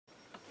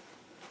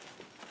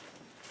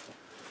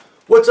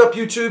What's up,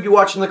 YouTube? You're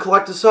watching The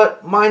Collector's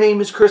Hut. My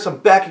name is Chris. I'm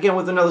back again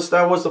with another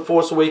Star Wars The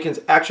Force Awakens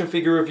action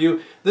figure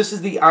review. This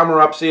is the Armor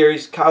Up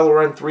series, Kylo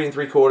Ren 3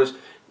 3/4.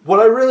 What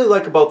I really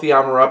like about the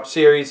Armor Up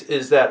series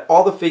is that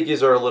all the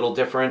figures are a little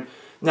different.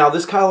 Now,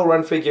 this Kylo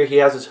Ren figure, he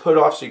has his hood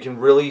off so you can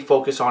really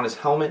focus on his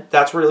helmet.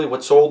 That's really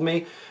what sold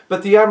me.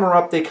 But the Armor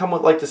Up, they come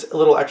with like this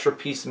little extra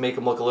piece to make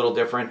them look a little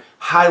different.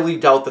 Highly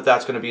doubt that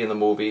that's going to be in the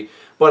movie.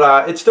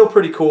 But it's still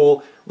pretty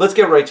cool. Let's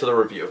get right to the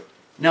review.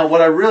 Now,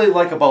 what I really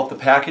like about the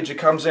package it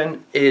comes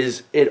in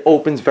is it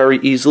opens very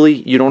easily.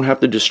 You don't have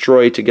to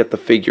destroy it to get the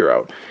figure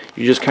out.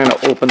 You just kind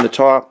of open the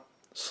top,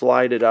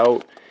 slide it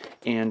out,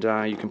 and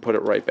you can put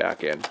it right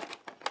back in.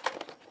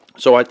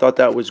 So I thought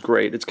that was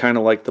great. It's kind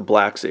of like the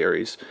Black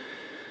series.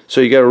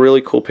 So you got a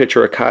really cool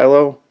picture of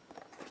Kylo.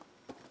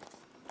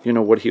 You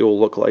know what he will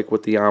look like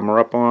with the armor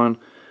up on,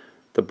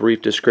 the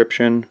brief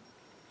description,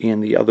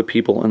 and the other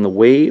people in the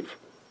wave.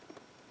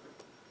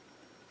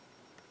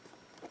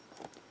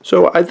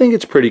 So I think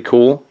it's pretty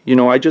cool. You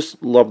know, I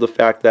just love the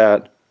fact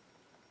that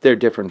they're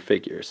different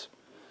figures.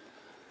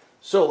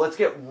 So let's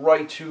get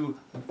right to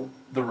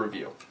the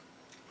review.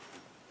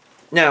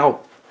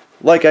 Now,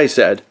 like I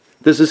said,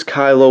 this is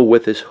Kylo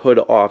with his hood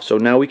off, so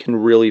now we can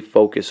really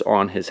focus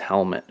on his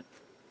helmet.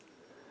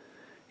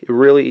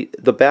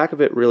 The back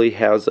of it really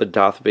has a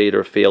Darth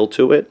Vader feel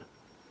to it.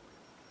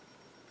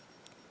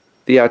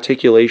 The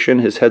articulation,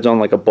 his head's on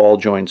like a ball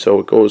joint, so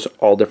it goes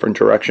all different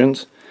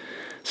directions.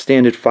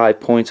 Standard 5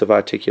 points of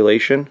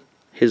articulation.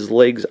 His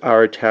legs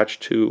are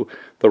attached to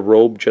the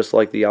robe just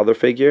like the other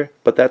figure,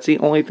 but that's the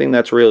only thing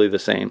that's really the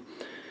same.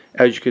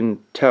 As you can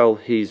tell,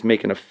 he's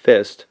making a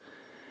fist,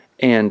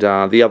 and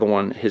the other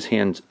one, his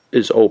hand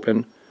is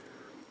open.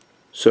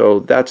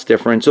 So that's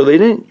different. So they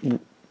didn't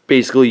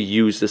basically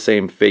use the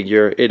same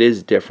figure. It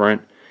is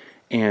different,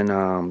 and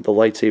the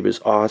lightsaber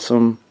is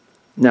awesome.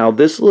 Now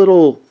this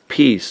little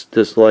piece,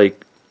 this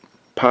like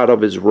part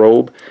of his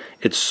robe,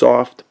 it's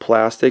soft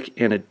plastic,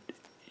 and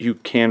you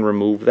can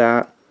remove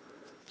that.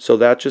 So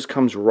that just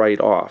comes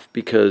right off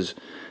because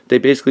they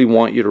basically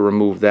want you to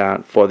remove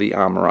that for the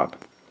armor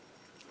up,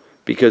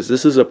 because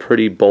this is a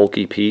pretty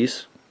bulky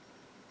piece,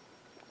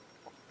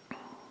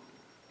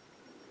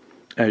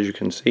 as you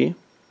can see,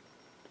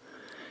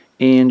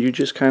 and you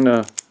just kind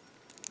of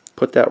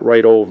put that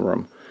right over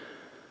him.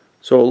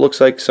 So it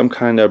looks like some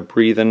kind of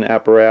breathing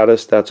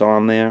apparatus that's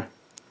on there.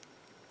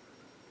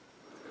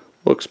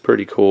 Looks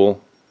pretty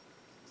cool.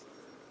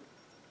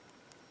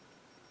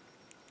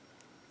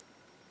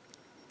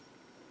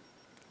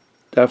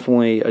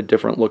 Definitely a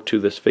different look to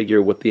this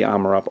figure with the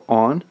armor up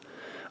on.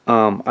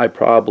 I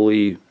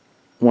probably,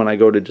 when I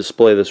go to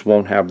display this,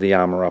 won't have the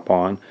armor up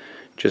on.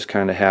 Just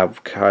kind of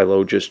have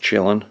Kylo just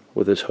chilling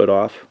with his hood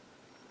off.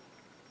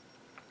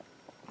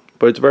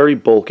 But it's very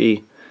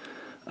bulky.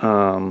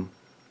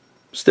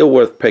 Still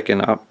worth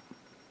picking up.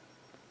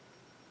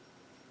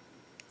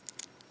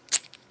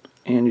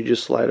 And you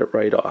just slide it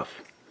right off.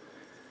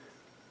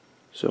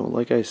 So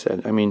like I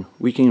said, I mean,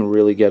 we can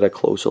really get a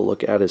closer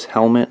look at his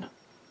helmet.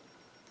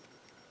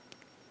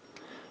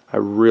 I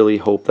really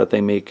hope that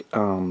they make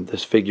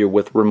this figure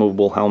with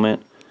removable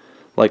helmet.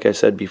 Like I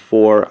said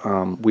before,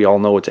 we all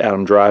know it's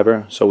Adam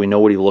Driver, so we know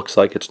what he looks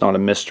like. It's not a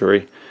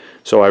mystery.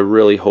 So I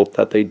really hope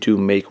that they do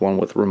make one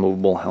with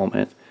removable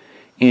helmet.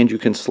 And you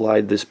can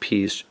slide this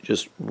piece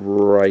just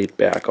right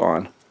back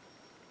on.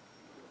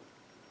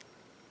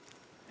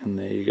 And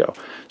there you go.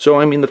 So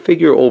I mean, the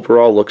figure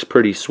overall looks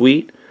pretty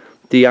sweet.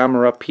 The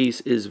armor up piece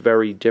is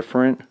very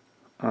different.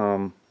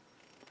 I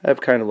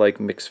have kind of like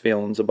mixed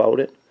feelings about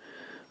it.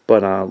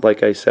 But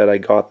like I said, I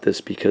got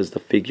this because the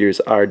figures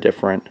are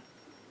different.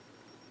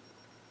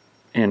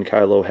 And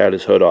Kylo had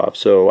his hood off.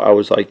 So I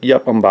was like,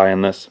 yep, I'm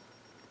buying this.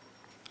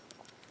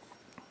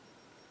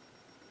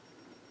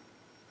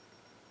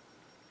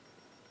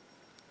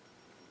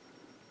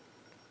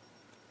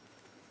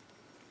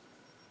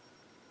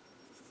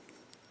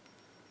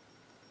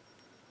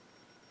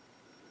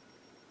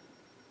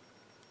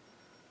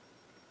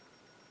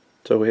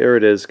 So here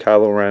it is,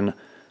 Kylo Ren,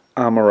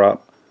 armor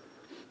up.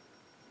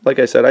 Like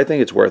I said, I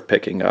think it's worth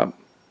picking up.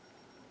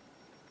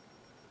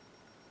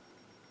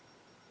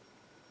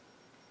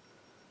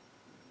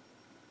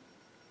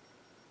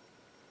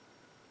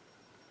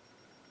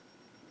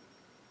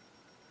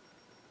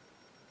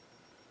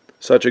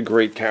 Such a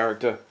great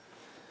character.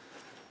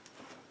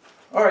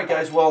 Alright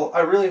guys, well, I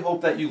really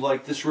hope that you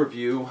liked this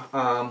review.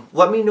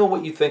 Let me know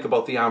what you think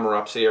about the Armor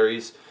Up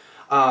series.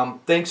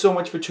 Thanks so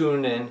much for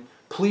tuning in.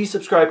 Please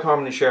subscribe,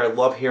 comment, and share. I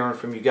love hearing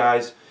from you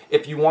guys.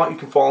 If you want, you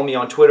can follow me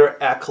on Twitter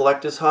at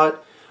Collector's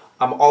Hut.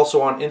 I'm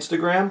also on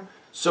Instagram.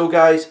 So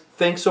guys,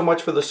 thanks so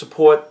much for the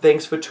support.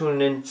 Thanks for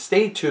tuning in.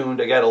 Stay tuned.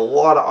 I got a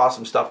lot of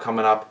awesome stuff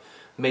coming up.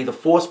 May the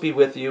Force be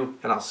with you,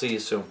 and I'll see you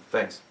soon.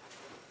 Thanks.